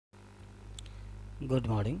Good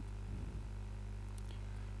morning.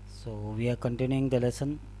 So we are continuing the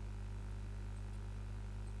lesson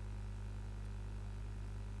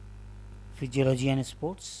physiology and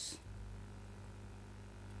sports.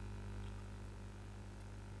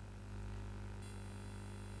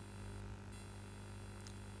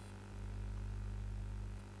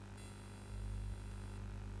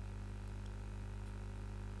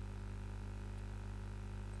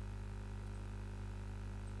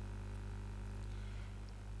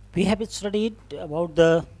 We have studied about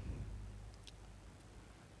the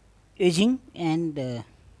aging and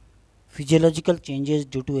physiological changes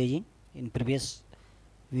due to aging in previous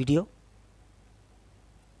video.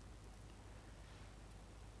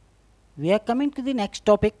 We are coming to the next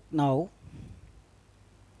topic now,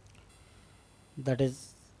 that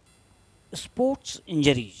is sports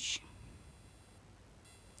injuries.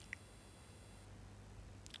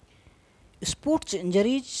 Sports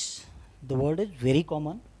injuries, the word is very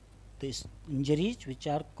common. The injuries which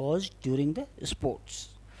are caused during the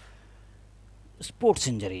sports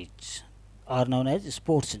injuries are known as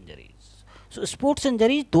sports injuries. So, sports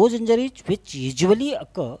injuries, those injuries which usually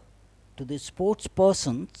occur to the sports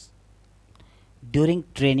persons during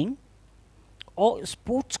training or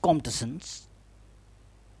sports competitions,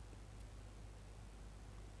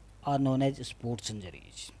 are known as sports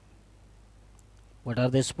injuries. What are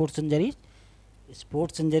the sports injuries?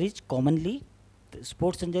 Sports injuries commonly, the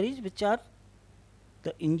sports injuries which are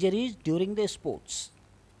the injuries during the sports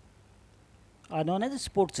are known as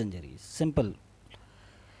sports injuries. Simple.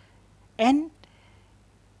 And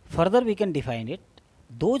further we can define it,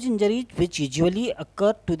 those injuries which usually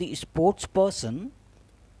occur to the sports person,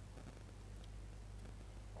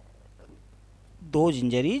 those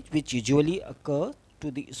injuries which usually occur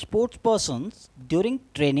to the sports persons during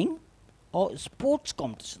training or sports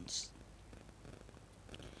competitions.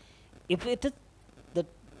 If it is the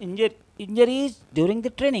injuries during the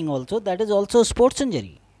training also, that is also sports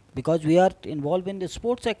injury, because we are involved in the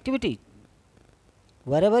sports activity.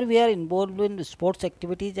 Wherever we are involved in the sports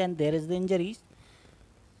activities and there is the injuries,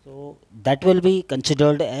 so that will be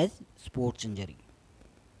considered as sports injury.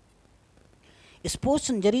 Sports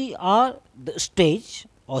injury are the stage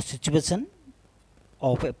or situation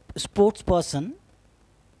of a sports person.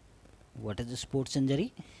 What is a sports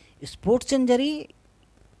injury? Sports injury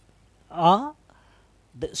are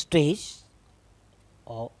the stage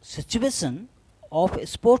or situation of a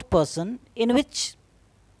sport person in which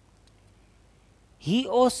he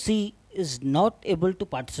or she is not able to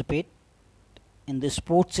participate in the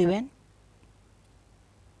sports event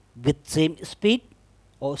with same speed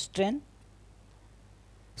or strength.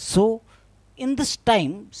 So, in this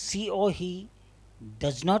time, she or he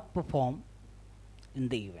does not perform in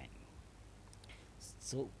the event.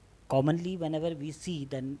 So, commonly, whenever we see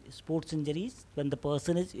then sports injuries, when the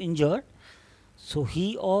person is injured, so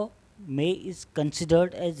he or may is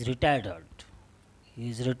considered as retired. He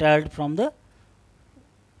is retired from the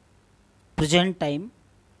present time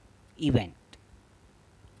event.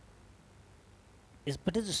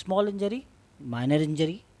 But it's a small injury, minor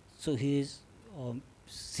injury, so he is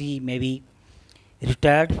she may be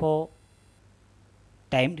retired for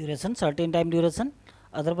time duration, certain time duration.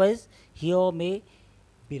 Otherwise, he or may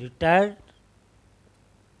be retired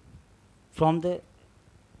from the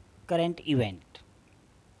current event.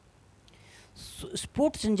 So,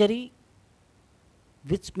 sports injury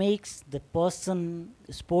which makes the person,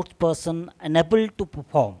 sports person, unable to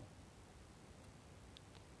perform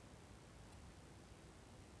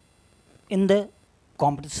in the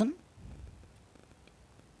competition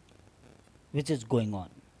which is going on.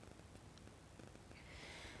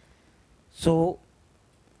 So,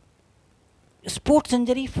 sports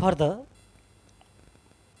injury further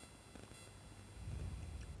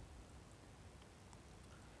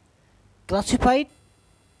classified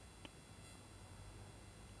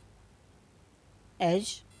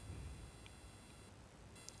as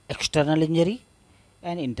external injury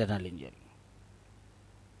and internal injury.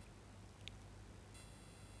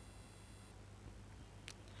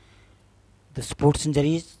 The sports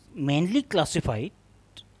injury is mainly classified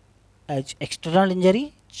as external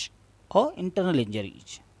injuries or internal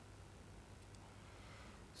injuries.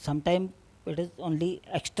 Sometimes it is only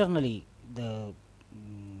externally the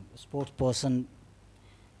sports person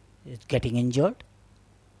is getting injured.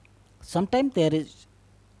 Sometimes there is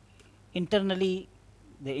internally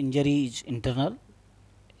the injury is internal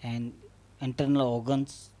and internal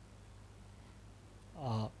organs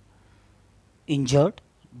are injured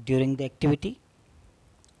during the activity.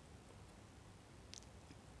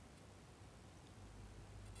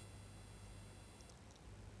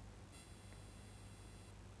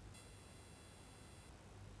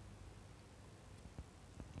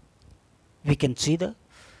 we can see the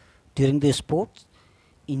during the sports,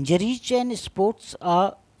 injuries and sports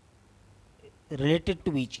are related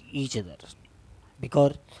to each other,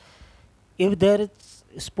 because if there is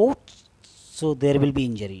sports, so there will be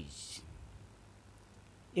injuries.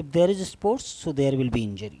 If there is sports, so there will be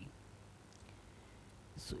injury.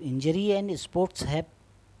 So injury and sports have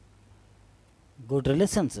good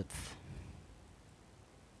relationship.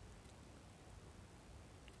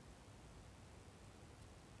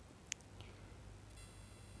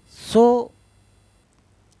 So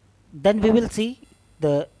then we will see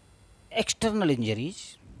the external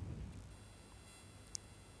injuries.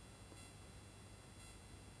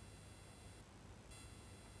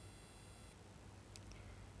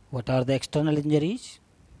 What are the external injuries?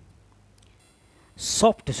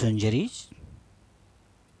 Soft tissue injuries,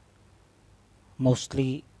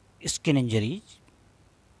 mostly skin injuries,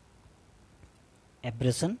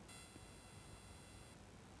 abrasion,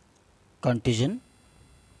 contusion,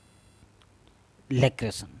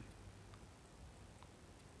 lacration,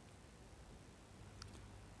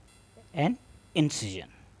 and incision.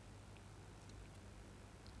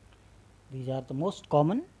 These are the most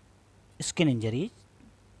common skin injuries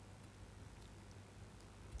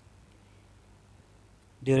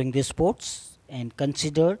during the sports and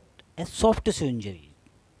considered as soft tissue injuries.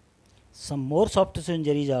 Some more soft tissue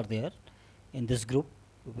injuries are there in this group,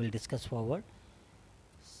 we will discuss forward.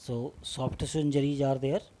 So soft tissue injuries are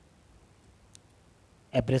there: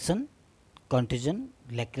 abrasion, contusion,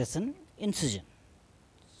 lacration, incision.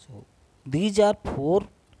 So these are four,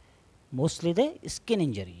 mostly the skin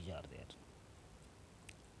injuries are there.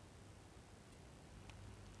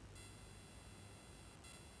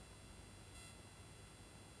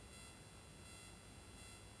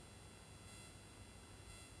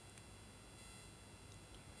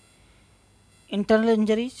 Internal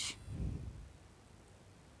injuries,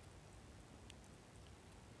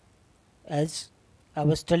 as I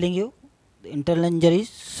was telling you, the internal injuries,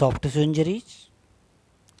 soft tissue injuries.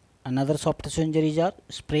 Another soft tissue injuries are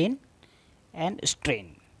sprain and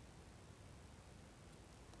strain.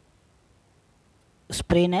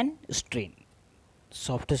 Sprain and strain.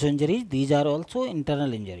 Soft tissue injuries, these are also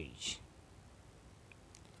internal injuries.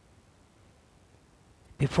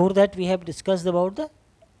 Before that, we have discussed about the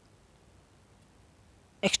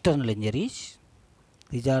external injuries.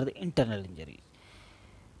 These are the internal injuries.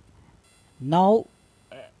 Now,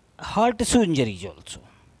 heart tissue injuries also.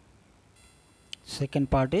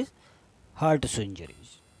 Second part is heart tissue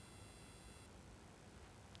injuries.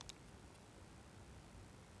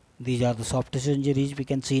 These are the soft tissue injuries we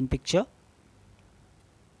can see in picture.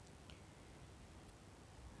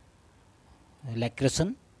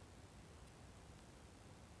 Lacration,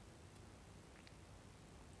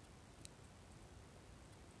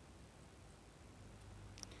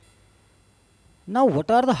 now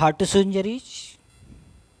what are the heart tissue injuries?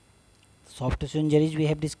 Soft tissue injuries we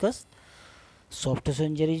have discussed. Soft tissue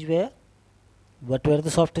injuries were, what were the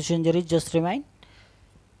soft tissue injuries? Just remind: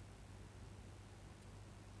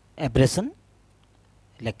 abrasion,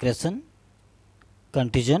 lacration,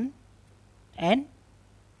 contusion, and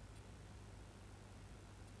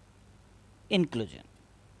inclusion.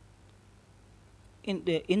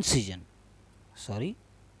 Incision, sorry,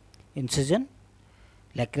 incision,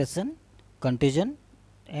 lacration, contusion,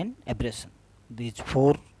 and abrasion. These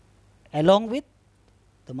four, along with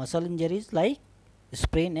the muscle injuries like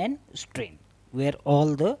sprain and strain, were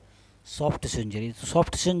all the soft tissue injuries. So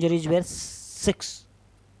soft tissue injuries were 6.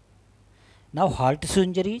 Now heart tissue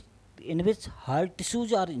injuries, in which heart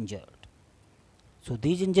tissues are injured. So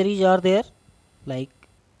these injuries are there like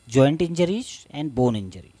joint injuries and bone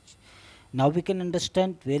injuries. Now we can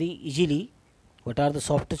understand very easily what are the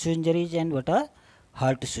soft tissue injuries and what are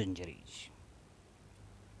heart tissue injuries.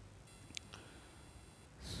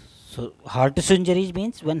 So heart tissue injuries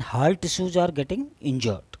means when heart tissues are getting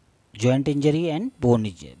injured, joint injury and bone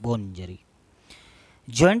injury.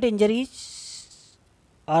 Joint injuries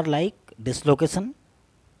are like dislocation,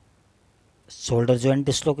 shoulder joint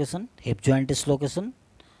dislocation, hip joint dislocation,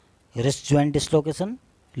 wrist joint dislocation,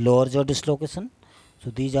 lower jaw dislocation. So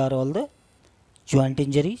these are all the joint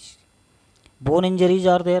injuries. Bone injuries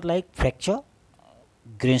are there like fracture,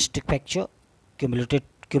 green stick fracture,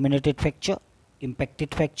 cumulated fracture,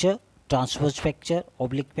 impacted fracture, transverse fracture,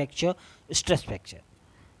 oblique fracture, stress fracture.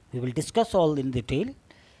 We will discuss all in detail,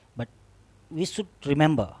 but we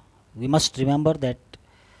must remember that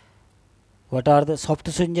what are the soft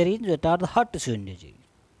tissue injuries, what are the hard tissue injuries.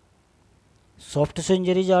 Soft tissue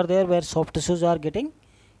injuries are there where soft tissues are getting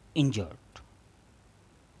injured,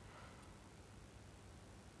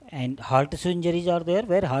 and hard tissue injuries are there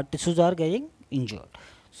where hard tissues are getting injured.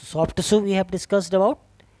 So soft tissue we have discussed about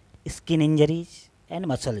skin injuries and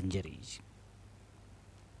muscle injuries.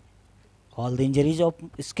 All the injuries of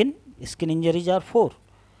skin injuries are four: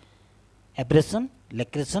 abrasion,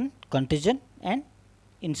 laceration, contusion, and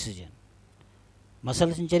incision.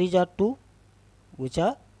 Muscle injuries are two, which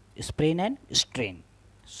are sprain and strain.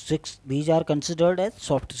 Six, these are considered as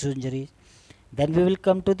soft tissue injuries. Then we will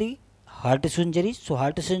come to the hard tissue injuries. So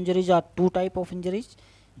hard tissue injuries are two type of injuries: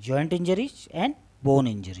 joint injuries and bone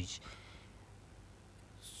injuries.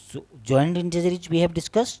 So joint injuries we have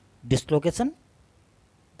discussed: dislocation.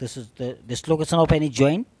 This is the dislocation of any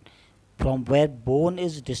joint from where bone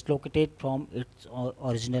is dislocated from its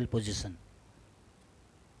original position.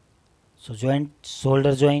 So joint,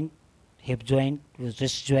 shoulder joint, hip joint,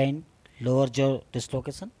 wrist joint, lower jaw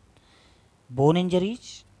dislocation. Bone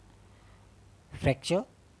injuries, fracture,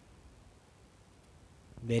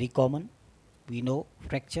 very common. We know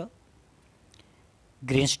fracture.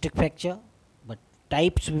 Green stick fracture, but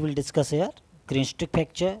types we will discuss here: green stick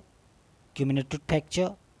fracture, comminuted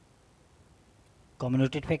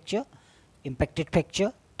fracture, impacted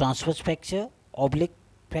fracture, transverse fracture, oblique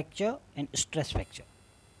fracture, and stress fracture.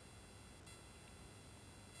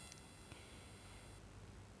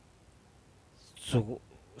 So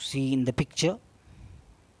see in the picture,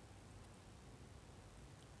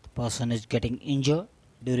 the person is getting injured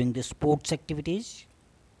during the sports activities.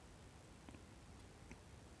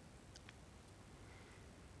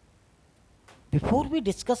 Before we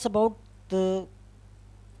discuss about the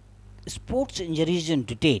sports injuries in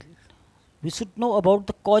detail, we should know about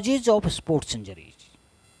the causes of sports injuries.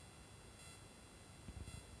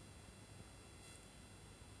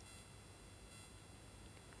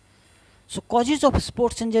 So causes of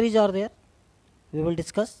sports injuries are there, we will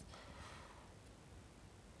discuss.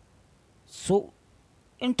 So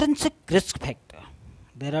intrinsic risk factor,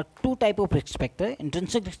 there are two type of risk factor.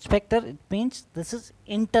 Intrinsic risk factor, it means this is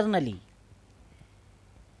internally,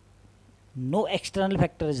 no external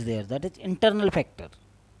factor is there, that is internal factor,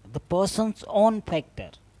 the person's own factor,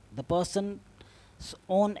 the person's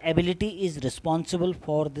own ability is responsible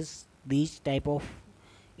for these type of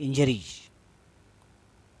injuries.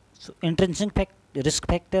 So intrinsic risk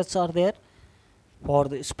factors are there for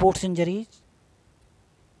the sports injuries.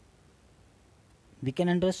 We can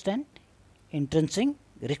understand intrinsic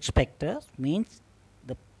risk factors means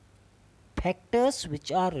the factors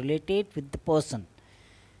which are related with the person.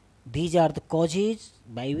 These are the causes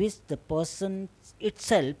by which the person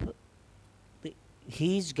itself,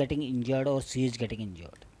 he is getting injured or she is getting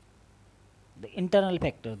injured. The internal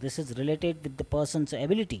factor, this is related with the person's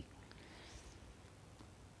ability.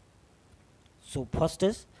 So first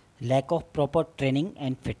is lack of proper training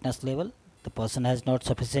and fitness level. The person has not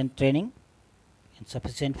sufficient training and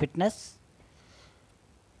sufficient fitness.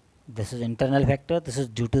 This is internal factor, this is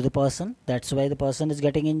due to the person, that's why the person is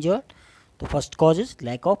getting injured. The first cause is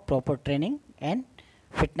lack of proper training and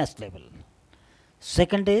fitness level.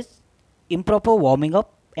 Second is improper warming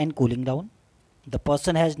up and cooling down. The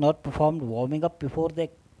person has not performed warming up before the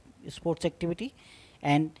sports activity,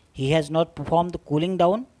 and he has not performed the cooling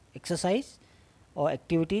down exercise or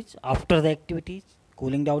activities after the activities.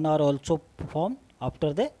 Cooling down are also performed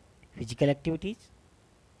after the physical activities,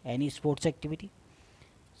 any sports activity.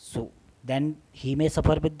 So then he may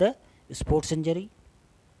suffer with the sports injury.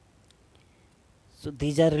 So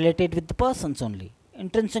these are related with the persons only,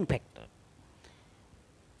 intrinsic factor.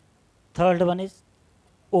 Third one is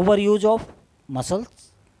overuse of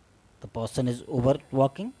muscles, the person is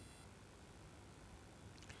overworking.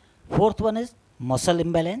 Fourth one is muscle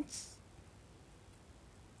imbalance.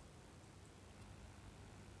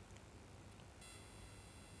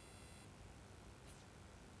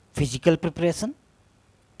 Physical preparation,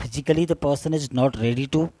 physically the person is not ready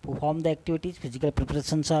to perform the activities, physical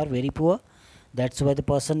preparations are very poor, that's why the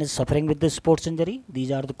person is suffering with the sports injury.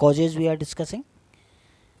 These are the causes we are discussing.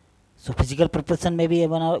 So physical preparation may be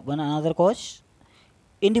one another cause.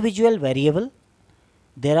 Individual variable,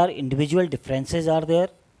 there are individual differences are there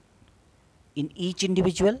in each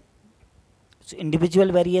individual. So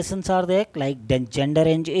individual variations are there like gender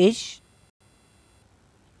and age,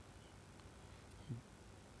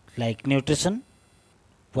 like nutrition,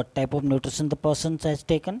 what type of nutrition the person has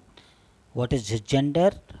taken, what is his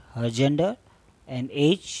gender, her gender, and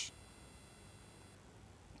age,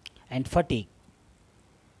 and fatigue.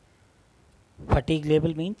 Fatigue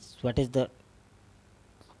level means what is the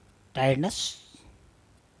tiredness.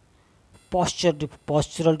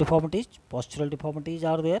 Postural deformities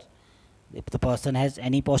are there, if the person has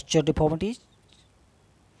any posture deformities.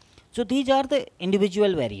 So these are the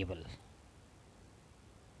individual variable.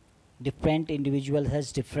 Different individual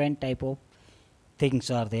has different type of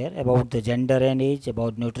things are there about the gender and age,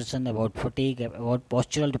 about nutrition, about fatigue, about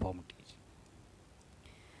postural deformities.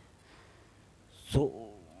 So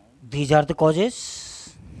these are the causes.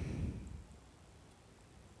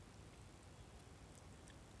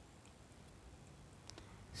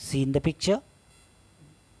 See in the picture,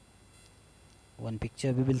 one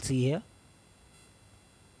picture we will see here.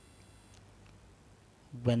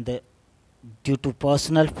 When the due to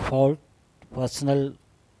personal fault, personal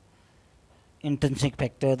intrinsic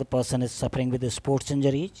factor, the person is suffering with the sports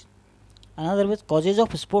injuries. Another way, causes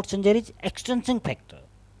of sports injuries, extrinsic factor.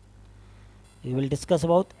 We will discuss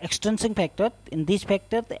about extrinsic factor. In these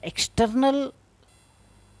factors, the external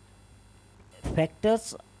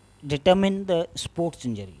factors determine the sports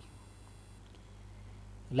injury,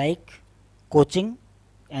 like coaching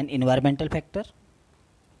and environmental factor.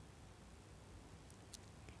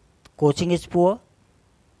 Coaching is poor,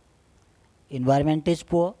 environment is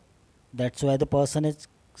poor, that's why the person is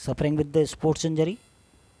suffering with the sports injury.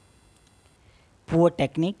 Poor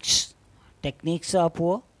techniques, techniques are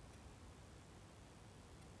poor,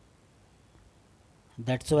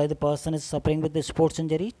 that's why the person is suffering with the sports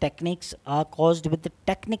injury. Techniques are caused with the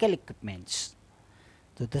technical equipments,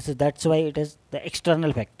 so that's why it is the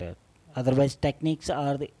external factor. Otherwise techniques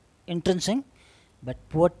are the intrinsic, but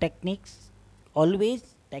poor techniques always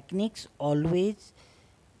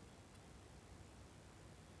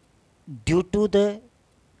due to the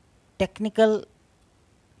technical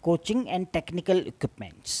coaching and technical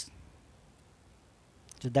equipments.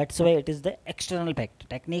 So that's why it is the external factor.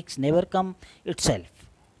 Techniques never come itself.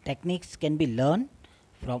 Techniques can be learned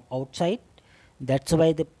from outside. That's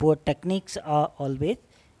why the poor techniques are always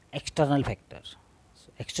external factors.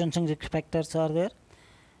 So extrinsic factors are there.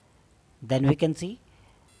 Then we can see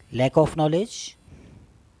lack of knowledge.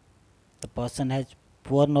 The person has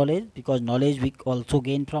poor knowledge, because knowledge we also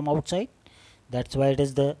gain from outside. That's why it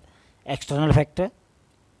is the external factor.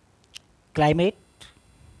 Climate.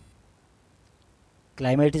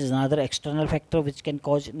 Climate is another external factor which can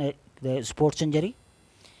cause the sports injury.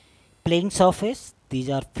 Playing surface, these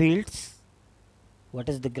are fields. What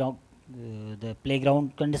is the ground, the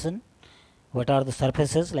playground condition? What are the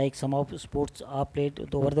surfaces? Like some of sports are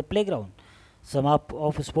played over the playground. Some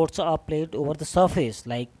of sports are played over the surface,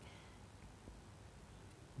 like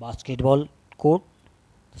basketball court,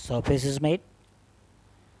 the surface is made.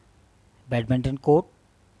 Badminton court,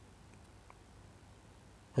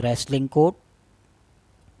 wrestling court,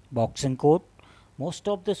 boxing court. Most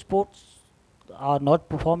of the sports are not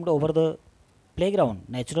performed over the playground,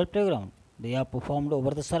 natural playground. They are performed over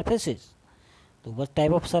the surfaces. So what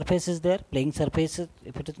type of surface is there? Playing surfaces,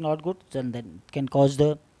 if it is not good, then it can cause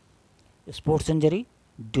the sports injury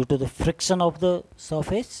due to the friction of the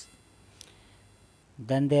surface.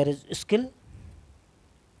 Then there is skill.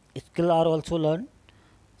 Skill are also learned.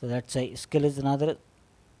 So that's why skill is another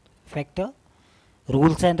factor.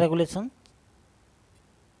 Rules and regulations.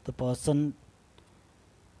 The person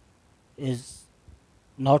is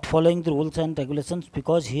not following the rules and regulations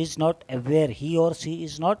because he is not aware, he or she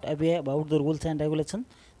is not aware about the rules and regulations.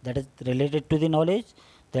 That is related to the knowledge.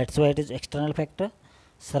 That's why it is external factor.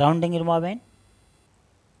 Surrounding environment.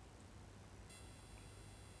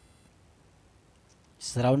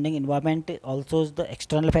 Surrounding environment also is the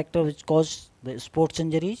external factor which cause the sports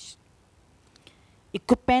injuries.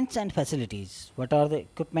 Equipments and facilities. What are the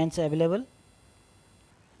equipments available?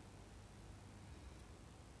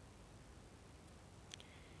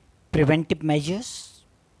 Preventive measures.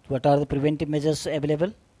 What are the preventive measures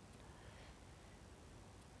available?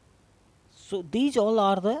 So these all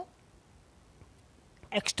are the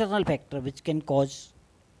external factor which can cause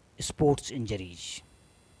sports injuries.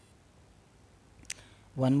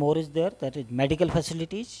 One more is there, that is medical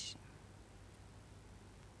facilities.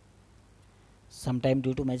 Sometimes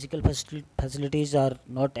due to medical facilities are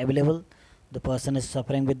not available, the person is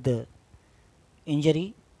suffering with the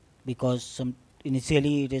injury because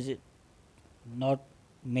initially it is not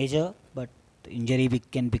major, but the injury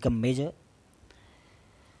can become major.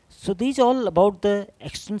 So these all about the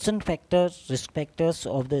extrinsic factors, risk factors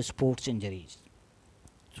of the sports injuries.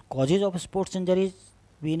 So causes of sports injuries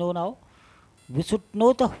we know now. We should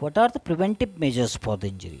know what are the preventive measures for the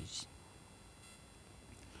injuries.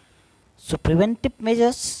 So preventive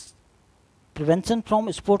measures, prevention from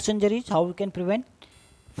sports injuries, how we can prevent?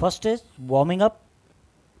 First is warming up,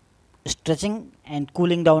 stretching and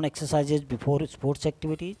cooling down exercises before sports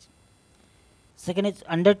activities. Second is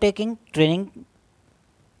undertaking training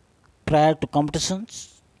prior to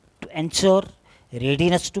competitions to ensure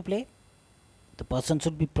readiness to play. The person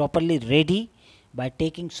should be properly ready by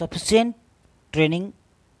taking sufficient training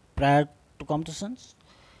prior to competitions.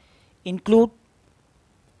 Include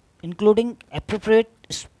including appropriate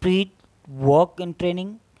speed work and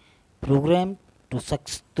training program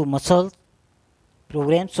to muscles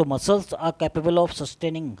programs so muscles are capable of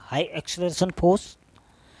sustaining high acceleration force.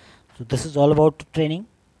 So this is all about training,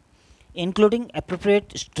 including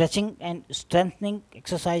appropriate stretching and strengthening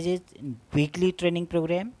exercises in weekly training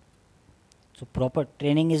program. So proper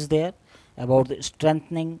training is there about the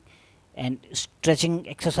strengthening and stretching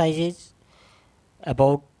exercises,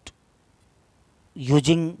 about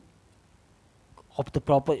using of the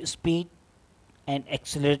proper speed and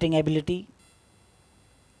accelerating ability,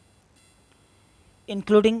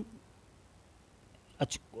 including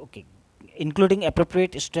okay, including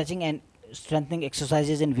appropriate stretching and strengthening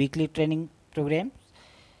exercises in weekly training programs,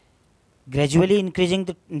 gradually increasing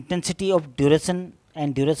the intensity of duration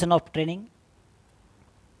of training.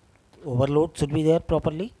 Overload should be there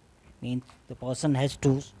properly, means the person has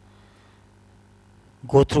to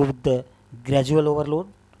go through with the gradual overload,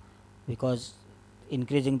 because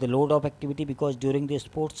increasing the load of activity, because during the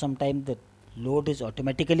sport sometimes the load is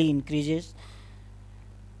automatically increases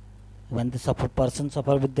when the person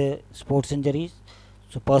suffer with the sports injuries.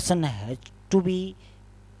 So person has to be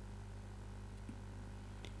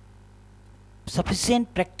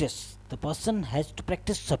sufficient practice, the person has to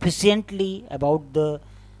practice sufficiently about the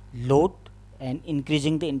load and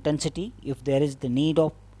increasing the intensity. If there is the need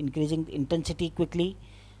of increasing the intensity quickly,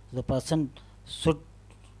 the person should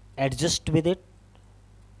adjust with it,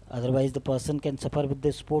 otherwise the person can suffer with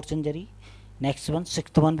the sports injury. Next one,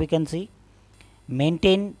 sixth one, we can see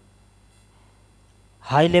maintain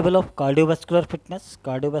high level of cardiovascular fitness.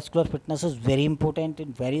 Cardiovascular fitness is very important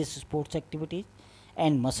in various sports activities,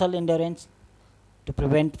 and muscle endurance to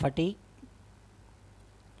prevent fatigue.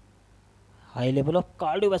 High level of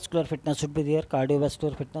cardiovascular fitness should be there.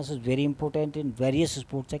 Cardiovascular fitness is very important in various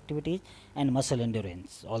sports activities and muscle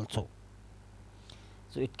endurance also.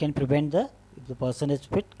 So it can prevent the, if the person is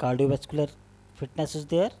fit, cardiovascular fitness is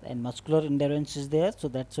there and muscular endurance is there, so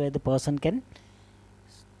that's why the person can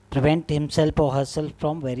prevent himself or herself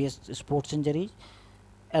from various sports injuries,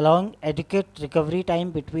 allowing adequate recovery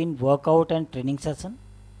time between workout and training session.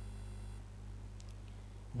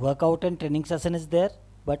 Workout and training session is there,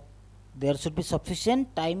 but there should be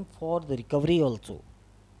sufficient time for the recovery also,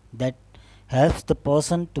 that helps the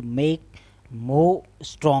person to make more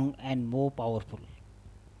strong and more powerful.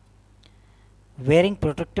 Wearing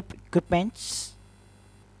protective equipments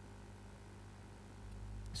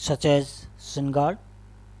such as shin guard,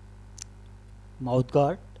 mouth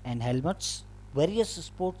guard and helmets. Various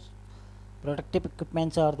sports protective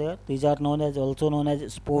equipments are there. These are also known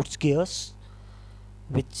as sports gears,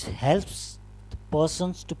 which helps the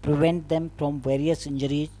persons to prevent them from various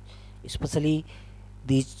injuries. Especially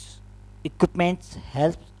these equipments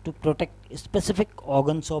help to protect specific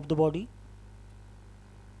organs of the body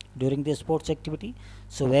during the sports activity.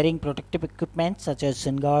 So wearing protective equipment such as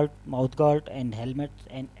shin guard, mouth guard and helmets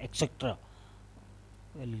and etc.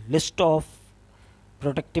 A list of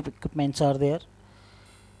protective equipments are there.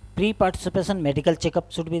 Pre-participation medical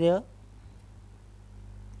checkup should be there.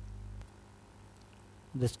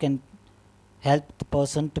 This can help the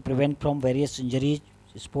person to prevent from various injuries,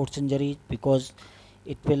 sports injuries, because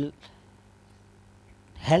it will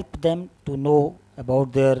help them to know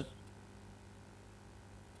about their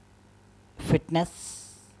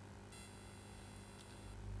fitness.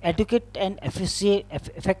 Adequate and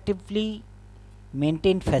effectively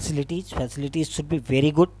maintained facilities should be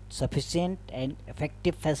very good, sufficient and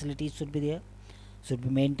effective facilities should be there, should be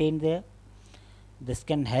maintained there. This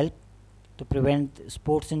can help to prevent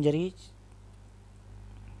sports injuries.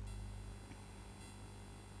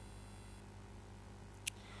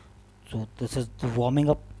 So this is the warming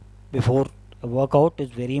up before a workout is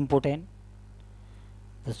very important.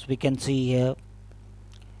 This we can see here,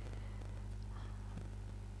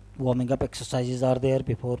 warming up exercises are there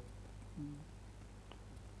before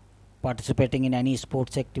participating in any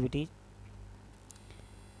sports activity.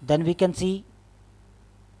 Then we can see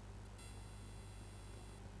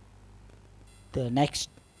the next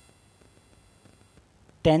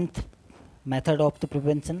 10th method of the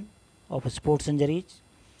prevention of sports injuries,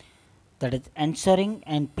 that is ensuring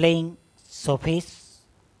and playing surface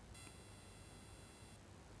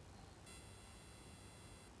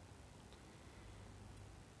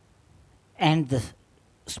and the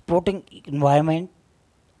sporting environment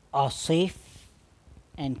are safe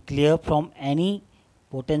and clear from any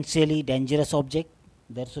potentially dangerous object.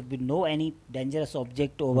 There should be no any dangerous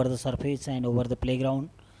object over the surface and over the playground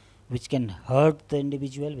which can hurt the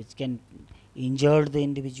individual, which can injure the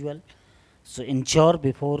individual. So ensure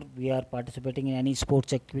before we are participating in any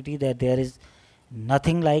sports activity that there is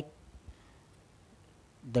nothing like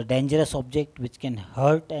the dangerous object which can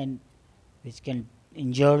hurt and which can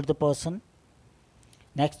injure the person.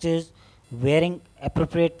 Next is wearing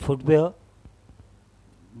appropriate footwear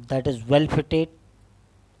that is well fitted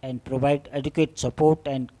and provide adequate support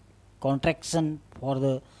and contraction for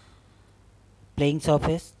the playing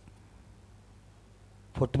surface.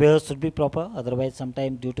 Footwear should be proper, otherwise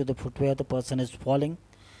sometimes due to the footwear the person is falling.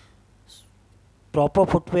 Proper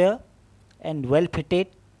footwear and well fitted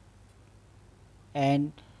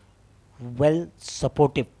and well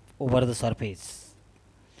supportive over the surface.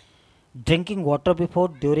 Drinking water before,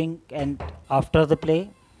 during and after the play.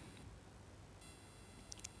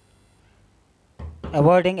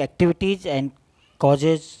 Avoiding activities and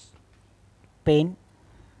causes pain.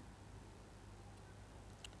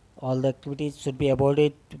 All the activities should be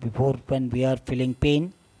avoided before when we are feeling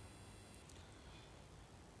pain.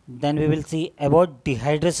 Then we will see avoid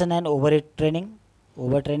dehydration and overtraining.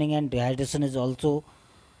 Overtraining and dehydration is also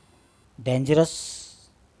dangerous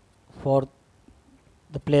for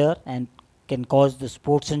the player and can cause the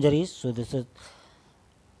sports injuries. So this is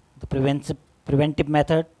the preventive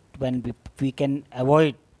method when we can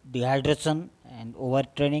avoid dehydration and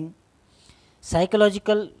overtraining.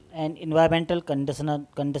 Psychological and environmental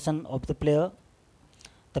condition of the player.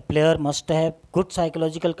 The player must have good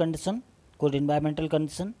psychological condition, good environmental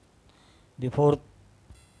condition before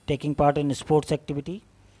taking part in sports activity.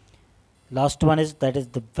 Last one is that is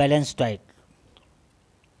the balanced diet.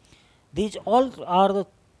 These all are the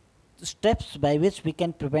steps by which we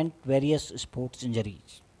can prevent various sports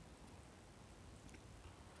injuries.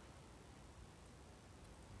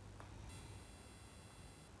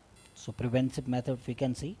 So preventive method we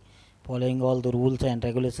can see following all the rules and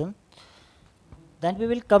regulations. Then we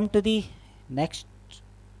will come to the next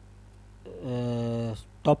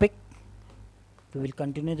topic. We will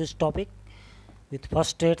continue this topic with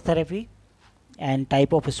first aid therapy and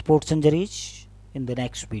type of sports injuries in the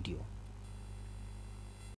next video.